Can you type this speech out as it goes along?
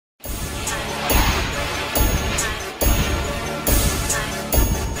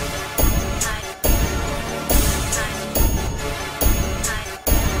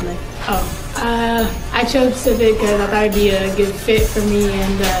chose Pacific because I thought it'd be a good fit for me,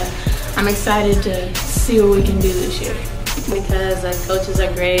 and I'm excited to see what we can do this year. Because the coaches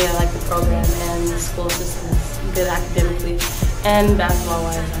are great, I like the program, and the school system is good academically, and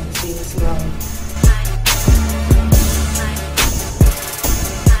basketball-wise, I can see this growing.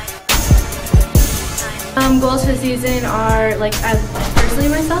 Goals for the season are, personally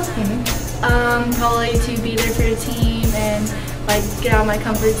myself, probably to be there for the team and get out of my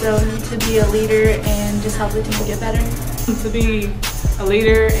comfort zone, to be a leader and just help the team get better. To be a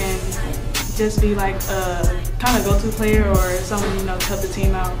leader and just be a kind of go-to player or someone, to help the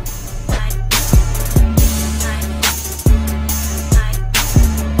team out.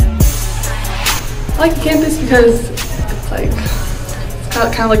 I like the campus because it's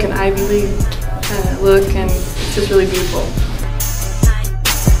kind of like an Ivy League kind of look, and it's just really beautiful.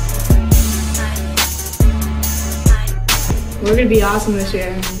 We're going to be awesome this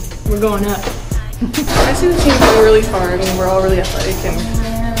year. We're going up. I see the team going really far. I mean, we're all really athletic and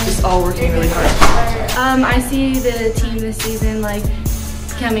just all working really hard. I see the team this season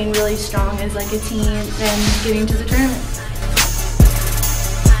becoming really strong as a team and getting to the tournament.